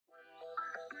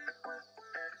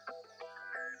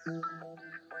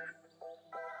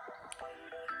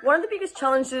One of the biggest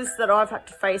challenges that I've had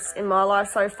to face in my life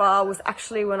so far was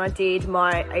actually when I did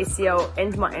my ACL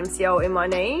and my MCL in my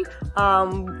knee,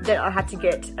 that I had to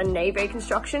get a knee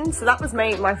reconstruction. So that was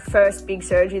my first big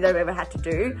surgery that I've ever had to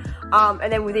do.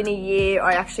 And then within a year,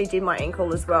 I actually did my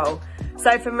ankle as well.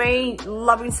 So for me,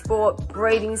 loving sport,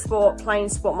 breathing sport, playing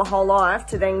sport my whole life,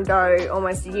 to then go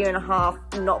almost a year and a half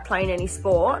not playing any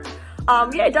sport,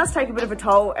 yeah, it does take a bit of a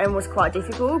toll and was quite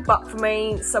difficult. But for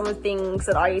me, some of the things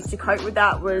that I used to cope with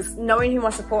that was knowing who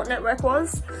my support network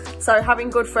was. So having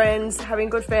good friends, having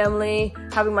good family,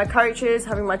 having my coaches,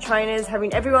 having my trainers,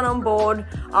 having everyone on board,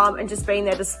 and just being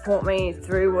there to support me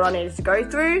through what I needed to go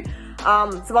through.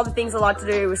 Some other things I like to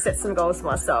do was set some goals for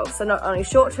myself. So not only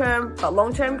short-term, but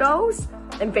long-term goals,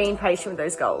 and being patient with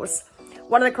those goals.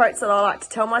 One of the quotes that I like to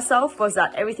tell myself was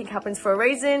that everything happens for a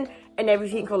reason, and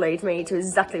everything will lead me to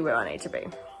exactly where I need to be.